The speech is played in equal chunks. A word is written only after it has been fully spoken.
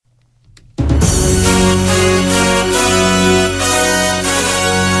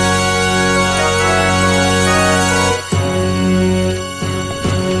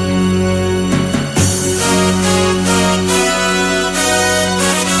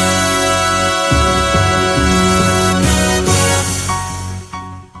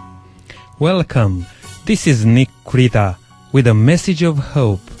Welcome. This is Nick Krita with a message of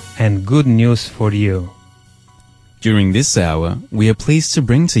hope and good news for you. During this hour, we are pleased to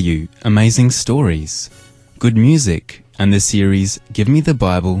bring to you amazing stories, good music, and the series Give Me the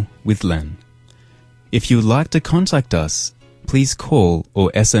Bible with Len. If you would like to contact us, please call or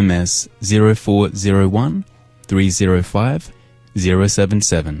SMS 0401 305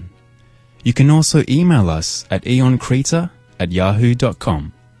 077. You can also email us at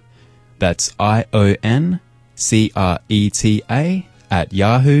ionkrita@yahoo.com. That's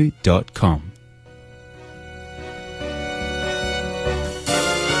IONCRETA@yahoo.com.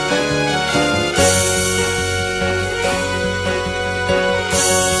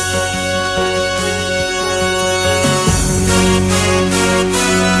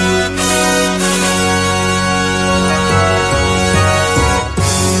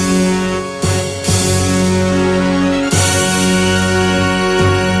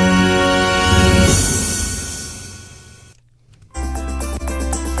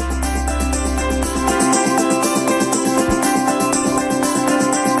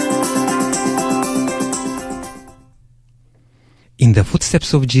 In the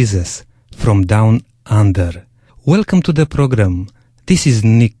footsteps of Jesus from down under. Welcome to the program. This is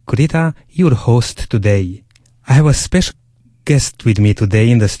Nick Krita, your host today. I have a special guest with me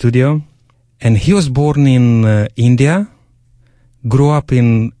today in the studio, and he was born in India, grew up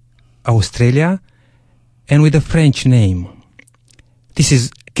in Australia, and with a French name. This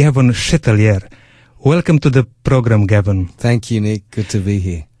is Gavin Chatelier. Welcome to the program, Gavin. Thank you, Nick. Good to be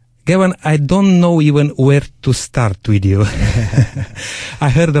here. Gavin, I don't know even where to start with you. I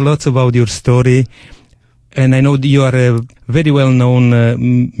heard a lot about your story, and I know that you are a very well-known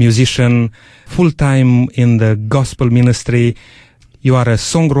musician, full-time in the gospel ministry. You are a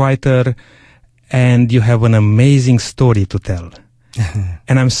songwriter, and you have an amazing story to tell.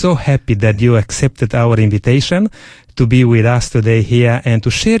 And I'm so happy that you accepted our invitation to be with us today here and to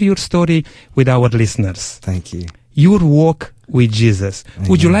share your story with our listeners. Thank you. Your walk with Jesus. Amen.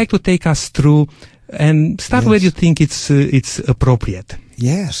 Would you like to take us through and start where you think it's appropriate?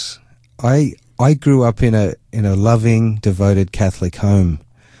 Yes. I grew up in a loving, devoted Catholic home.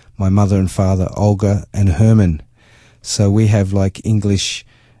 My mother and father, Olga and Herman. So we have like English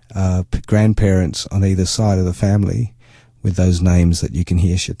grandparents on either side of the family with those names that you can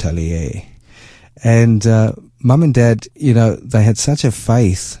hear, Chatelier. And Mum and Dad, they had such a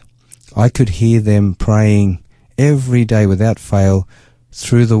faith. I could hear them praying every day without fail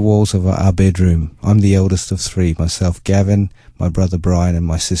through the walls of our bedroom. I'm the eldest of three, myself, Gavin, my brother Brian, and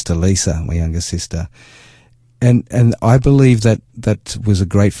my sister Lisa, my younger sister. And I believe that was a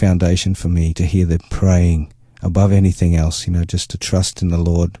great foundation for me to hear them praying above anything else, just to trust in the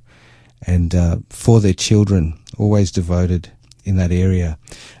Lord and for their children, always devoted in that area.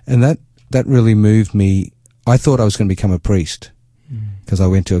 And that really moved me. I thought I was going to become a priest because I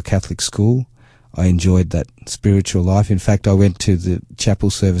went to a Catholic school. I enjoyed that spiritual life. In fact, I went to the chapel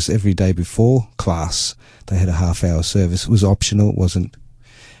service every day before class. They had a half-hour service. It was optional, it wasn't.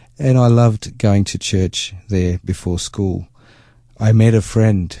 And I loved going to church there before school. I met a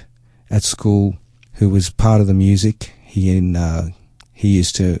friend at school who was part of the music. He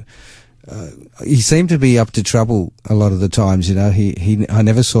seemed to be up to trouble a lot of the times, I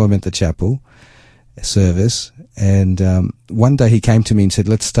never saw him at the chapel service. And one day he came to me and said,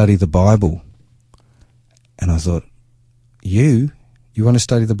 "Let's study the Bible." And I thought, you want to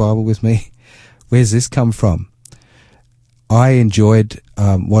study the Bible with me? Where's this come from? I enjoyed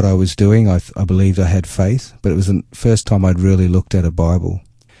what I was doing. I believed I had faith, but it was the first time I'd really looked at a Bible.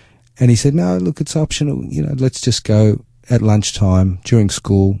 And he said, "No, look, it's optional. Let's just go at lunchtime during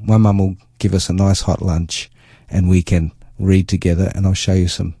school. My mum will give us a nice hot lunch and we can read together and I'll show you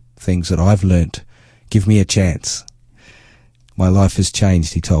some things that I've learnt. Give me a chance. My life has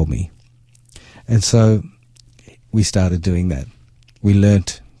changed," he told me. And so we started doing that. We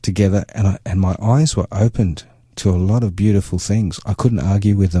learnt together, and my eyes were opened to a lot of beautiful things. I couldn't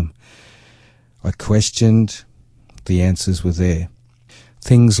argue with them. I questioned. The answers were there.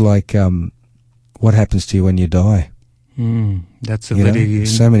 Things like what happens to you when you die. That's a very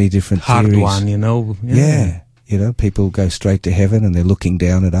so many different hard theories. one, Yeah. People go straight to heaven and they're looking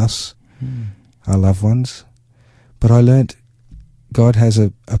down at us, our loved ones. But I learnt God has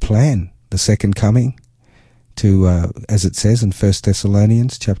a plan, the second coming. To, as it says in 1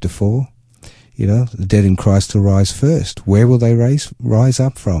 Thessalonians chapter 4, the dead in Christ will rise first. Where will they rise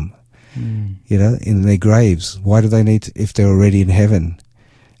up from? In their graves. Why do they need to, if they're already in heaven?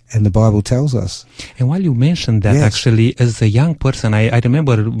 And the Bible tells us. And while you mentioned that, Yes. actually, as a young person, I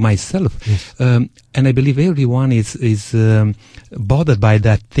remember myself, Yes. and I believe everyone is bothered by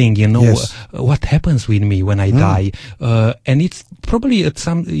that thing. You know, Yes. what happens with me when I die, and it's probably it's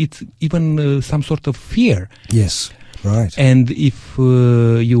even some sort of fear. Yes, right. And if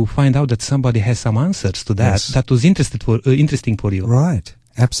you find out that somebody has some answers to that, Yes. that was interesting for you. Right,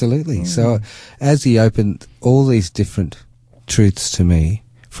 absolutely. So as he opened all these different truths to me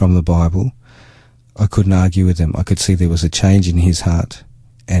from the Bible, I couldn't argue with them. I could see there was a change in his heart,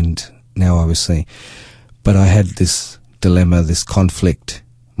 and now I was seeing. But I had this dilemma, this conflict.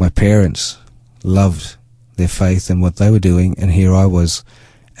 My parents loved their faith and what they were doing, and here I was,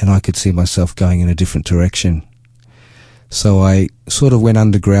 and I could see myself going in a different direction. So I sort of went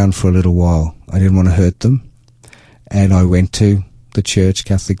underground for a little while. I didn't want to hurt them, and I went to the church,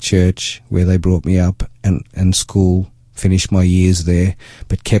 Catholic church, where they brought me up, and school, finished my years there,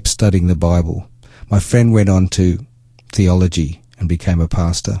 but kept studying the Bible. My friend went on to theology and became a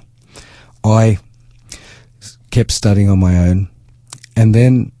pastor. I kept studying on my own, and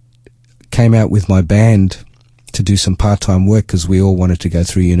then came out with my band to do some part-time work because we all wanted to go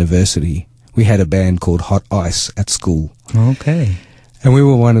through university. We had a band called Hot Ice at school. Okay. And we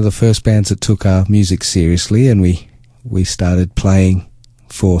were one of the first bands that took our music seriously, and we started playing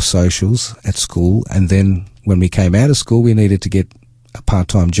for socials at school, and then when we came out of school, we needed to get a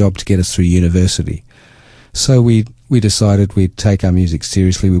part-time job to get us through university. So we decided we'd take our music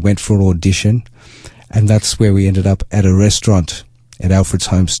seriously. We went for an audition, and that's where we ended up at a restaurant at Alfred's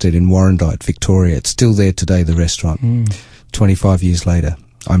Homestead in Warrandyte, Victoria. It's still there today, the restaurant, 25 years later.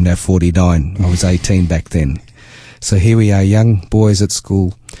 I'm now 49. I was 18 back then. So here we are, young boys at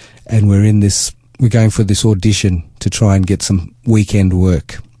school, and we're going for this audition to try and get some weekend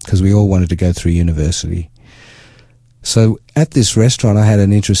work because we all wanted to go through university. So at this restaurant, I had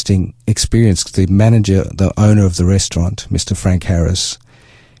an interesting experience. The manager, the owner of the restaurant, Mr. Frank Harris,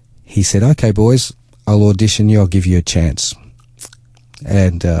 he said, "Okay, boys, I'll audition you. I'll give you a chance."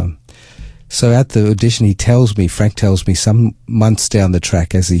 And so at the audition, Frank tells me some months down the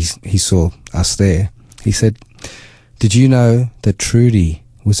track as he saw us there, he said, "Did you know that Trudy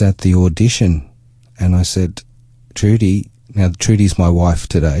was at the audition?" And I said, "Trudy?" Now, Trudy's my wife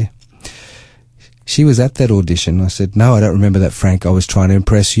today. "She was at that audition." I said, "No, I don't remember that, Frank. I was trying to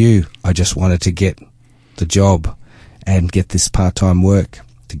impress you. I just wanted to get the job and get this part-time work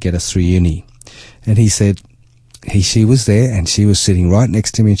to get us through uni." And he said, she was there, and she was sitting right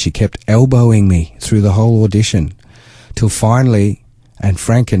next to me, and she kept elbowing me through the whole audition till finally, and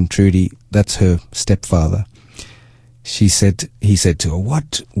Frank and Trudy, that's her stepfather, he said to her,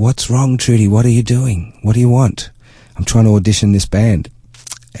 What's wrong, Trudy? What are you doing? What do you want?" "I'm trying to audition this band."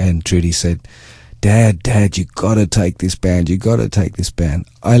 And Trudy said, Dad, you gotta take this band. You gotta take this band.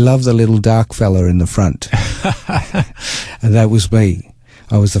 I love the little dark fella in the front." And that was me.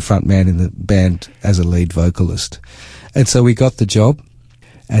 I was the front man in the band as a lead vocalist. And so we got the job.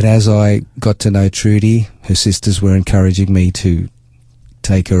 And as I got to know Trudy, her sisters were encouraging me to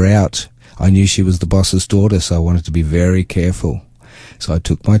take her out. I knew she was the boss's daughter, so I wanted to be very careful. So I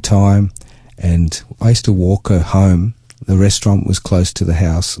took my time, and I used to walk her home. The restaurant was close to the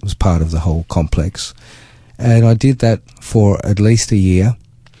house. It was part of the whole complex. And I did that for at least a year.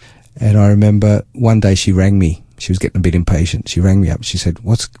 And I remember one day she rang me. She was getting a bit impatient. She rang me up. She said,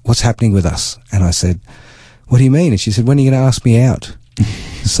 What's happening with us?" And I said, "What do you mean?" And she said, "When are you going to ask me out?"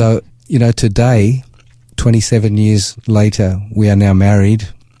 So, today, 27 years later, we are now married.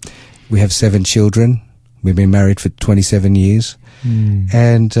 We have 7 children. We've been married for 27 years.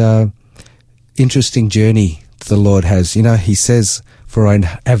 And interesting journey the Lord has. He says, "For I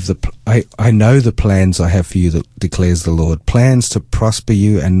know the plans I have for you, that declares the Lord. Plans to prosper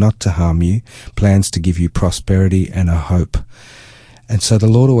you and not to harm you. Plans to give you prosperity and a hope." And so the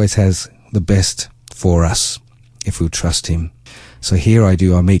Lord always has the best for us if we'll trust Him. So here I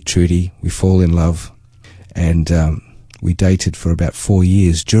meet Trudy. We fall in love. And we dated for about 4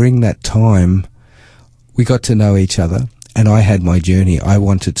 years. During that time, we got to know each other. And I had my journey. I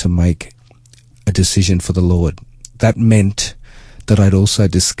wanted to make a decision for the Lord. That meant that I'd also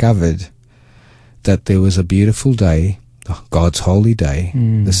discovered that there was a beautiful day, God's holy day,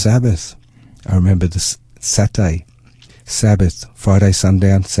 the Sabbath. I remember the Saturday, Sabbath, Friday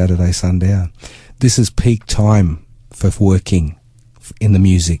sundown, Saturday sundown. This is peak time for working in the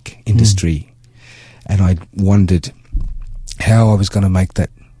music industry. And I wondered how I was going to make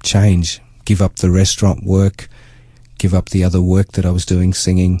that change, give up the restaurant work, give up the other work that I was doing,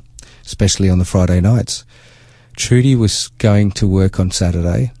 singing, especially on the Friday nights. Trudy was going to work on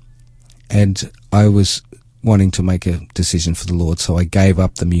Saturday, and I was wanting to make a decision for the Lord, so I gave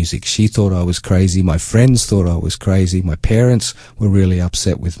up the music. She thought I was crazy. My friends thought I was crazy. My parents were really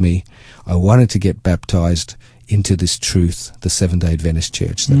upset with me. I wanted to get baptized into this truth, the Seventh-day Adventist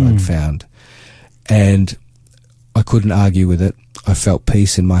Church that I'd found. And I couldn't argue with it. I felt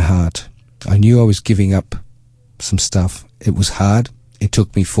peace in my heart. I knew I was giving up some stuff. It was hard. It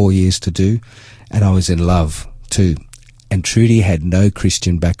took me 4 years to do, and I was in love too. And Trudy had no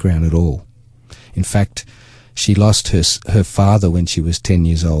Christian background at all. In fact, she lost her father when she was 10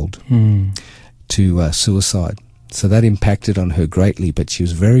 years old to suicide. So that impacted on her greatly, but she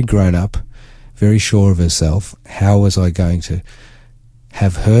was very grown up, very sure of herself. How was I going to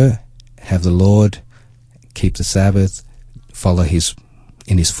have her, have the Lord, keep the Sabbath, follow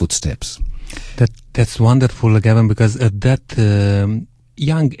in his footsteps? That's wonderful, Gavin, because at that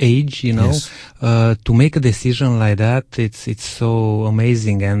young age, you know, Yes. to make a decision like that, it's so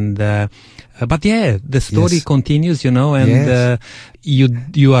amazing. And but yeah, the story Yes. continues, you know, and Yes.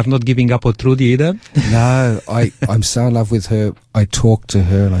 you are not giving up on Trudy either. No, I'm so in love with her. I talk to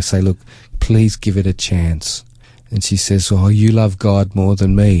her and I say, look, please give it a chance. And she says, oh, you love God more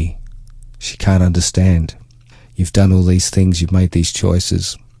than me. She can't understand. You've done all these things. You've made these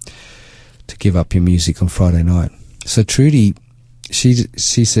choices to give up your music on Friday night. So Trudy, she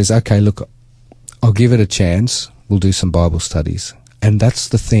says, okay, look, I'll give it a chance. We'll do some Bible studies. And that's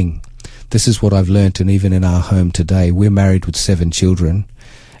the thing. This is what I've learnt, and even in our home today, we're married with 7 children,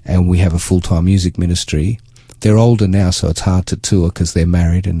 and we have a full-time music ministry. They're older now, so it's hard to tour because they're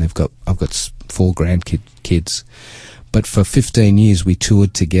married, and I've got 4 grandkids. But for 15 years, we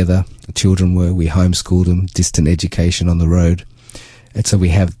toured together. The children we homeschooled them, distant education on the road. And so we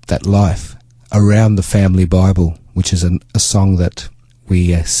have that life around the family Bible, which is a song that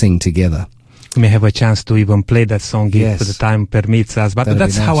we sing together. We may have a chance to even play that song Yes. if the time permits us. But That'd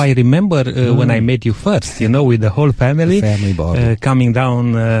that's be nice. how I remember when I met you first, you know, with the whole family. The family Bible. Coming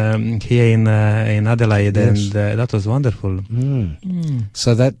down here in Adelaide, Yes. and that was wonderful.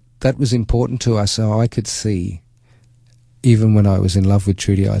 So that was important to us. So I could see, even when I was in love with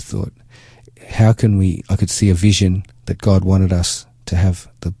Trudy, I thought, I could see a vision that God wanted us to have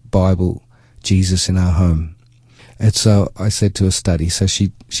the Bible, Jesus in our home. And so I said to her, study. So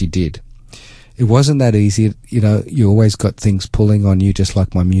she did. It wasn't that easy. You know, you always got things pulling on you, just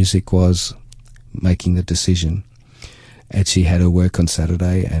like my music was making the decision. And she had her work on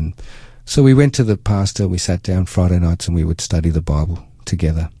Saturday. And so we went to the pastor. We sat down Friday nights and we would study the Bible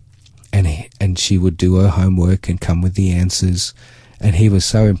together. And she would do her homework and come with the answers. And he was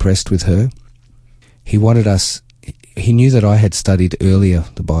so impressed with her. He wanted us, he knew that I had studied earlier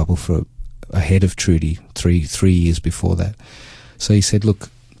the Bible ahead of Trudy, three years before that. So he said, look,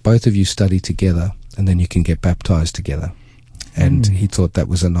 both of you study together and then you can get baptized together. And he thought that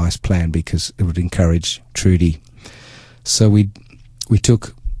was a nice plan because it would encourage Trudy. So we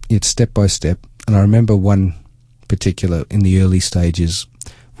took it step by step. And I remember one particular, in the early stages,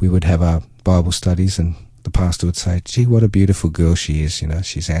 we would have our Bible studies and the pastor would say, gee, what a beautiful girl she is. You know,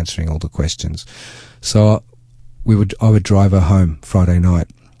 she's answering all the questions. So I would drive her home Friday night.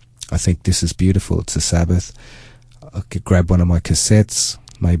 I think this is beautiful. It's a Sabbath. I could grab one of my cassettes,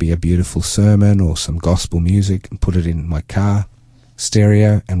 maybe a beautiful sermon or some gospel music, and put it in my car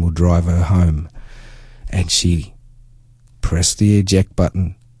stereo, and we'll drive her home. And she pressed the eject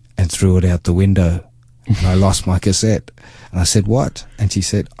button and threw it out the window. And I lost my cassette. And I said, what? And she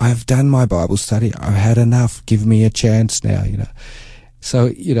said, I've done my Bible study. I've had enough. Give me a chance now, you know. So,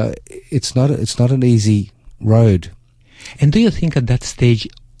 you know, it's not an easy road. And do you think at that stage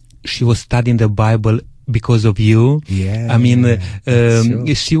she was studying the Bible because of you? Yeah. I mean,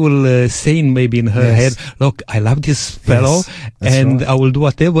 sure. she will say maybe in her Yes. head, look, I love this fellow, Yes, that's and right. I will do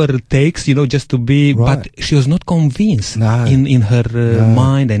whatever it takes, you know, just to be, Right. but she was not convinced No. in her No,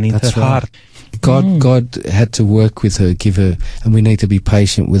 mind and in her that's right. heart. God had to work with her, give her, and we need to be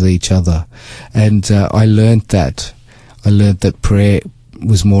patient with each other. And I learned that. I learned that prayer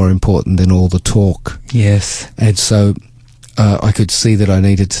was more important than all the talk. Yes. And so I could see that I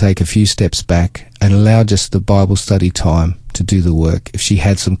needed to take a few steps back and allow just the Bible study time to do the work. If she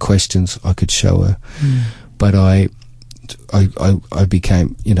had some questions, I could show her. But I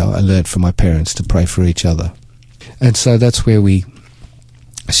became, you know, I learned from my parents to pray for each other. And so that's where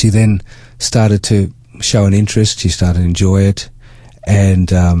she then started to show an interest. She started to enjoy it.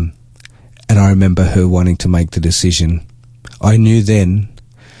 And I remember her wanting to make the decision. I knew then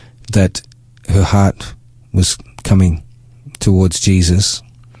that her heart was coming towards Jesus.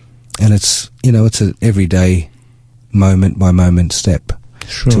 And it's, you know, it's an everyday moment by moment step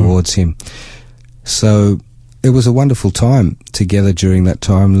towards him. So it was a wonderful time together during that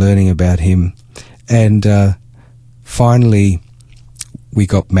time, learning about him. And finally, we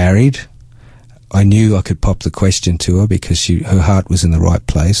got married. I knew I could pop the question to her because her heart was in the right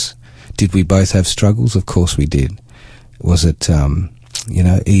place. Did we both have struggles? Of course we did. Was it,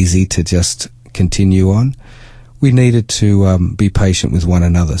 easy to just continue on? We needed to be patient with one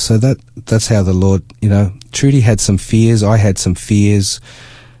another. So that's how the Lord, Trudy had some fears. I had some fears.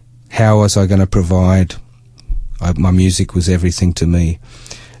 How was I going to provide? My music was everything to me.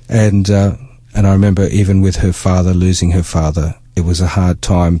 And I remember even with her father, losing her father, it was a hard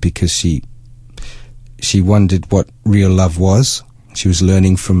time because she wondered what real love was. She was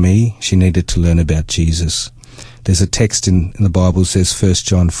learning from me. She needed to learn about Jesus. There's a text in the Bible that says 1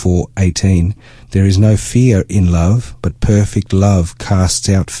 John 4:18, there is no fear in love, but perfect love casts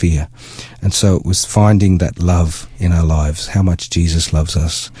out fear. And so it was finding that love in our lives, how much Jesus loves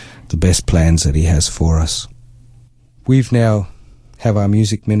us, the best plans that he has for us. We've now have our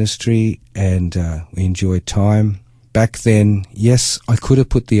music ministry and we enjoy time. Back then, yes, I could have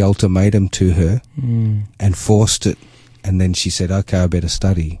put the ultimatum to her and forced it. And then she said, okay, I better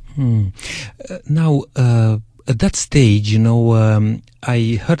study. Now, at that stage,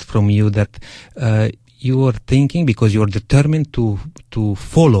 I heard from you that you were thinking, because you were determined to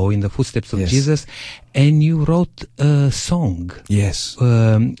follow in the footsteps of Jesus, and you wrote a song. Yes.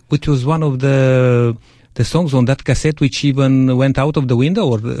 Which was one of the songs on that cassette which even went out of the window,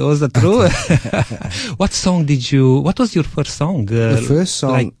 or was that true? What was your first song? The first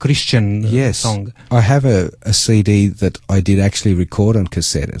song, like Christian song. I have a CD that I did actually record on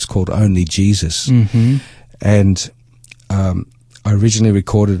cassette. It's called Only Jesus. Mm-hmm. And I originally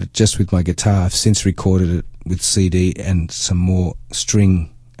recorded it just with my guitar. I've since recorded it with CD and some more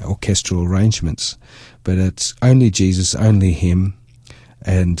string orchestral arrangements. But it's Only Jesus, only him.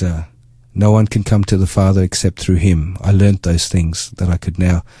 And no one can come to the Father except through him. I learnt those things that I could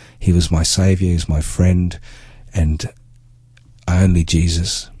now. He was my Saviour, he was my friend, and only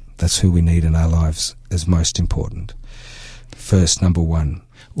Jesus. That's who we need in our lives as most important. First, number one.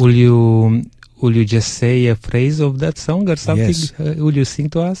 Will you just say a phrase of that song or something? Yes. Will you sing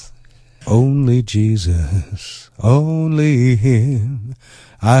to us? Only Jesus, only him,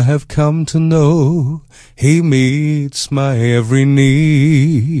 I have come to know. He meets my every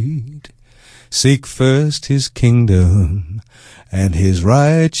need. Seek first his kingdom and his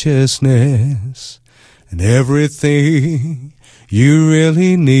righteousness, and everything you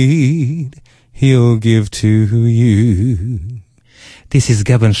really need, he'll give to you. This is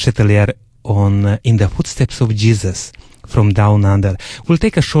Gavin Chatelier on In the Footsteps of Jesus from Down Under. We'll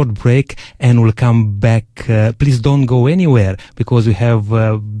take a short break and we'll come back. Please don't go anywhere, because we have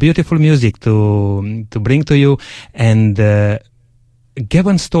beautiful music to bring to you, and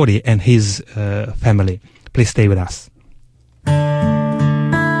Gavin's story and his family. Please stay with us.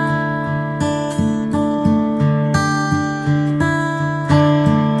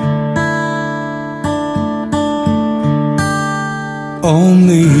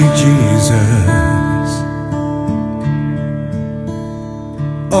 Only Jesus,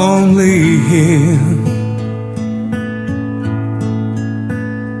 only him,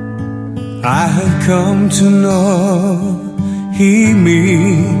 I have come to know. He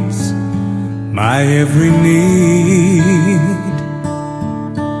meets my every need.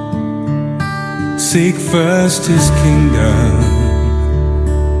 Seek first his kingdom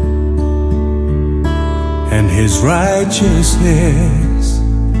and his righteousness,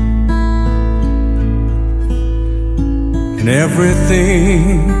 and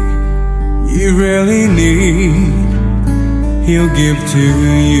everything you really need, he'll give to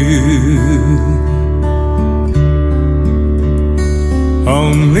you.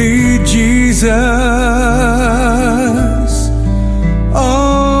 Only Jesus,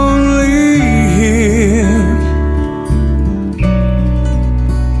 only him,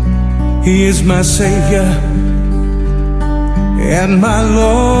 he is my Savior and my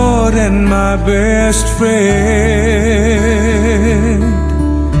Lord and my best friend.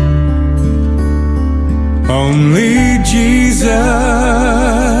 Only Jesus,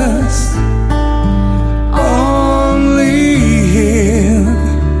 only him,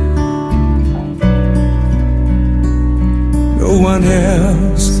 no one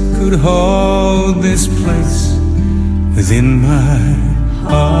else could hold this place within my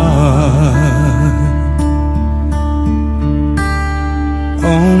heart.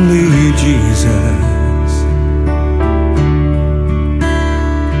 Only Jesus,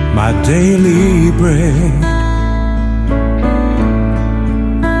 my daily bread.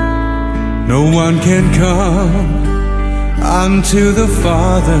 No one can come unto the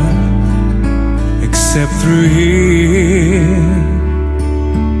Father except through him.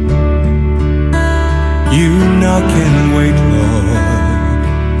 I can wait, Lord.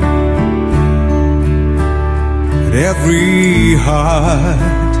 But every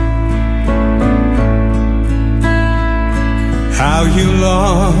heart, how you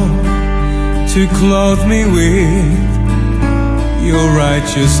long to clothe me with your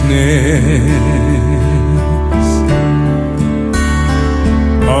righteousness.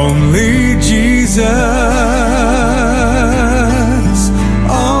 Only Jesus,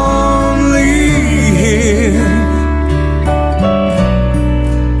 only Him.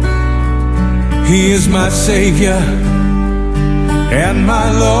 He is my Savior and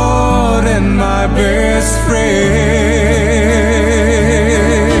my Lord and my best friend.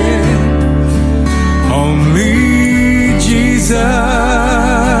 Only Jesus,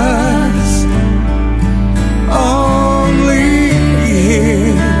 only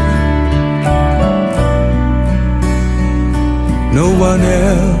Him. No one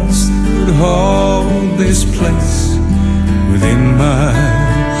else could hold this place within my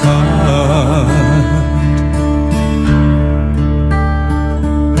heart.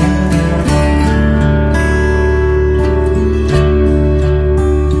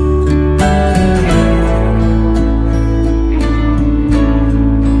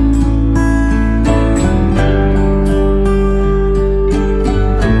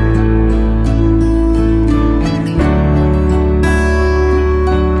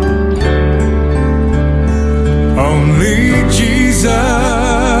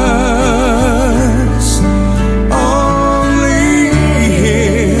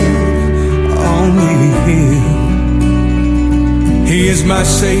 My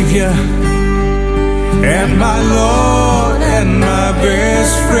Savior and my Lord and my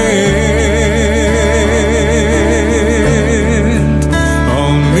best friend.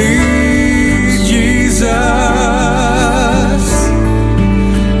 Only Jesus,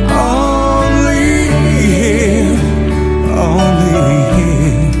 only Him, only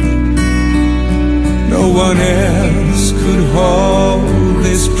Him. No one else could hold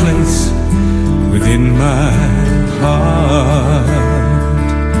this place within my heart.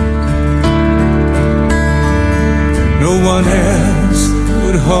 No one else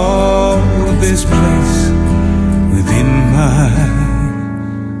would hold this place within my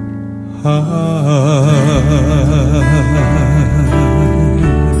heart.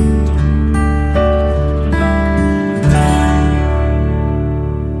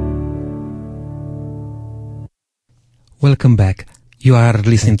 Welcome back. You are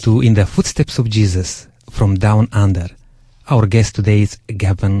listening to In the Footsteps of Jesus from Down Under. Our guest today is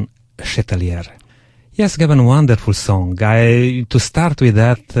Gavin Chatelier. Yes, Gavin, wonderful song. To start with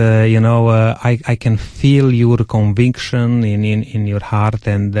that, I can feel your conviction in your heart,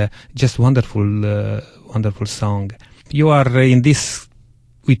 and just wonderful song. You are in this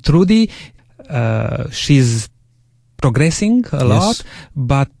with Trudy. She's progressing a lot,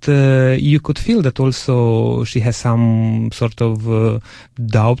 but you could feel that also she has some sort of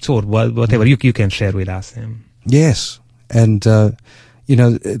doubts or whatever you can share with us. Yes, and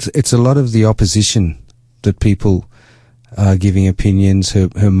it's a lot of the opposition that people are giving opinions.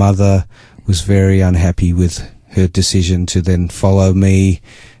 Her mother was very unhappy with her decision to then follow me.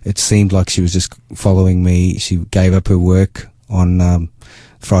 It seemed like she was just following me. She gave up her work on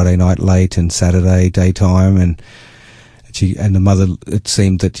Friday night late and Saturday daytime, and the mother, it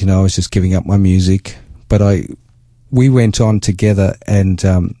seemed that I was just giving up my music. But we went on together, and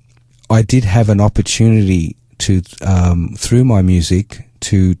I did have an opportunity to through my music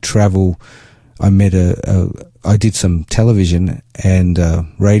to travel. I did some television and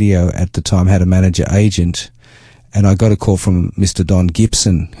radio at the time, had a manager agent, and I got a call from Mr. Don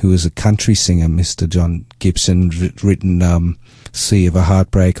Gibson, who was a country singer. Mr. John Gibson, written Sea of a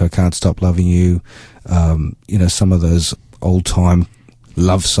Heartbreak, I Can't Stop Loving You, some of those old-time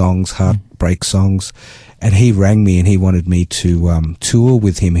love songs, heartbreak songs. And he rang me and he wanted me to tour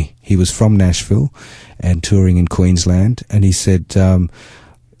with him. He was from Nashville and touring in Queensland, and he said,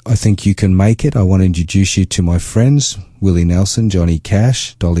 I think you can make it. I want to introduce you to my friends, Willie Nelson, Johnny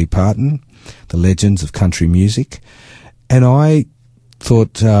Cash, Dolly Parton, the legends of country music. And I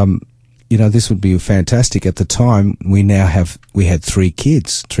thought, this would be fantastic. At the time, we had 3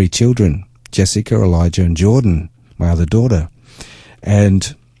 kids, 3 children, Jessica, Elijah, and Jordan, my other daughter.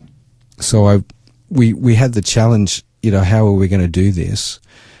 And so we had the challenge, how are we going to do this?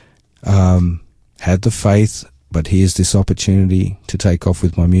 Had the faith, but here's this opportunity to take off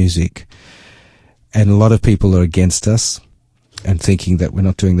with my music. And a lot of people are against us and thinking that we're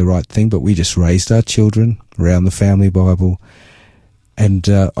not doing the right thing, but we just raised our children around the family Bible. And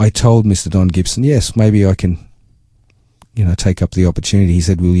I told Mr. Don Gibson, yes, maybe I can take up the opportunity. He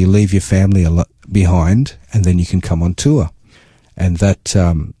said, will you leave your family behind and then you can come on tour? And that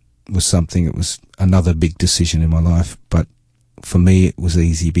was something, it was another big decision in my life. But for me, it was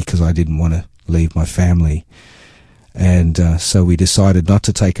easy because I didn't want to leave my family. And so we decided not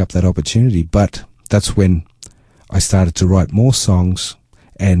to take up that opportunity. But that's when I started to write more songs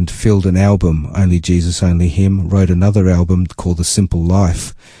and filled an album, Only Jesus, Only Him, wrote another album called The Simple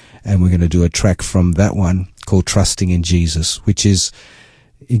Life. And we're going to do a track from that one called Trusting in Jesus, which is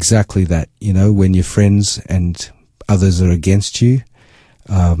exactly that. When your friends and others are against you,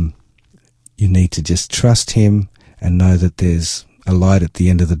 you need to just trust Him and know that there's a light at the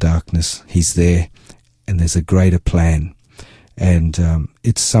end of the darkness. He's there, and there's a greater plan. And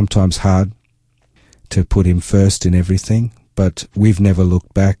it's sometimes hard to put Him first in everything, but we've never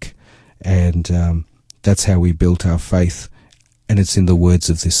looked back, and that's how we built our faith. And it's in the words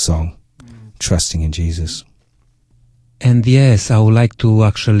of this song, Trusting in Jesus. And yes, I would like to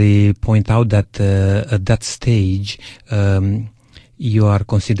actually point out that at that stage, you are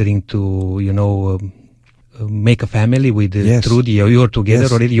considering to, make a family with Trudy. You are together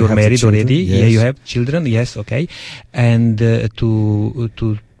already. You are married already. Yes. Yeah, you have children. Yes, okay. And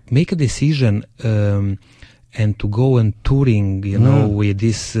to make a decision and to go and touring, with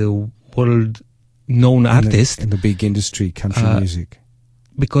this world-known artist in the big industry, country music.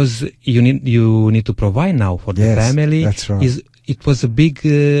 Because you need to provide now for the family. That's right. It was a big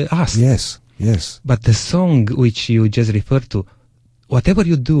ask. Yes. But the song which you just referred to, whatever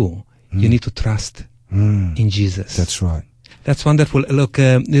you do, you need to trust in Jesus. That's right. That's wonderful. Look,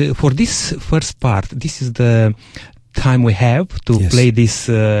 for this first part, this is the time we have to play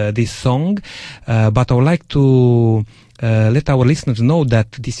this song. But I would like to let our listeners know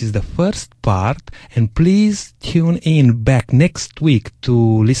that this is the first part, and please tune in back next week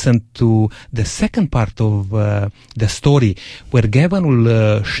to listen to the second part of the story, where Gavin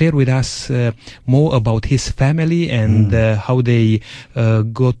will share with us more about his family and how they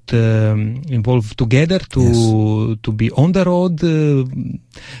got involved together to be on the road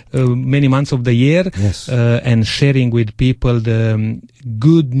many months of the year, and sharing with people the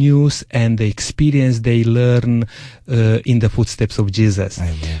good news and the experience they learn in the footsteps of Jesus.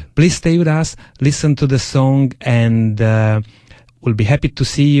 Amen. Please stay with us, listen to the song, and we'll be happy to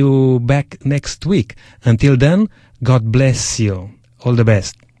see you back next week. Until then, God bless you. All the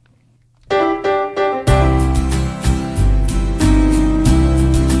best.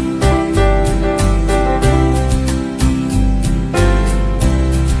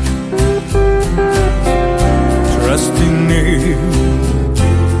 Trusting in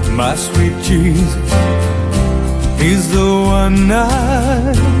my sweet Jesus, He's the one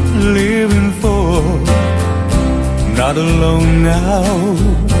I'm living for. Not alone now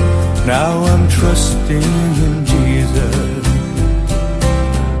I'm trusting in Jesus.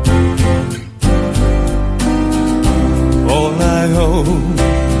 All I hope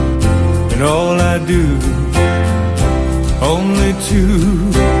and all I do, only to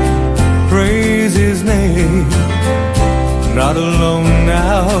praise His name. Not alone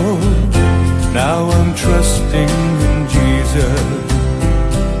now I'm trusting in Jesus.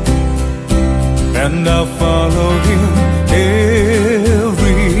 And I'll follow Him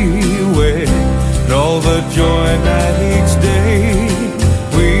everywhere, and all the joy that each day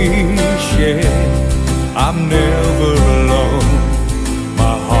we share. I'm never alone,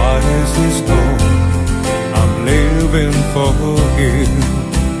 my heart is His home, I'm living for Him.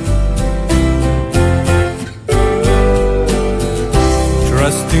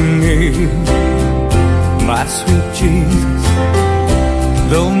 Trusting in my sweet Jesus,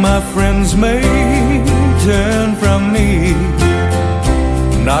 though my friends may turn from me.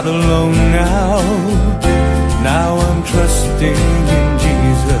 Not alone now I'm trusting in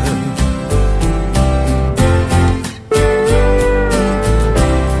Jesus.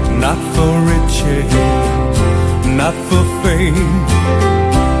 Not for riches, not for fame,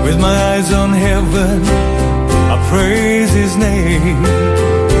 with my eyes on heaven, I praise His name.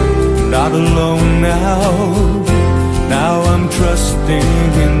 Not alone now I'm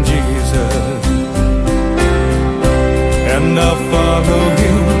trusting in Jesus. And I'll follow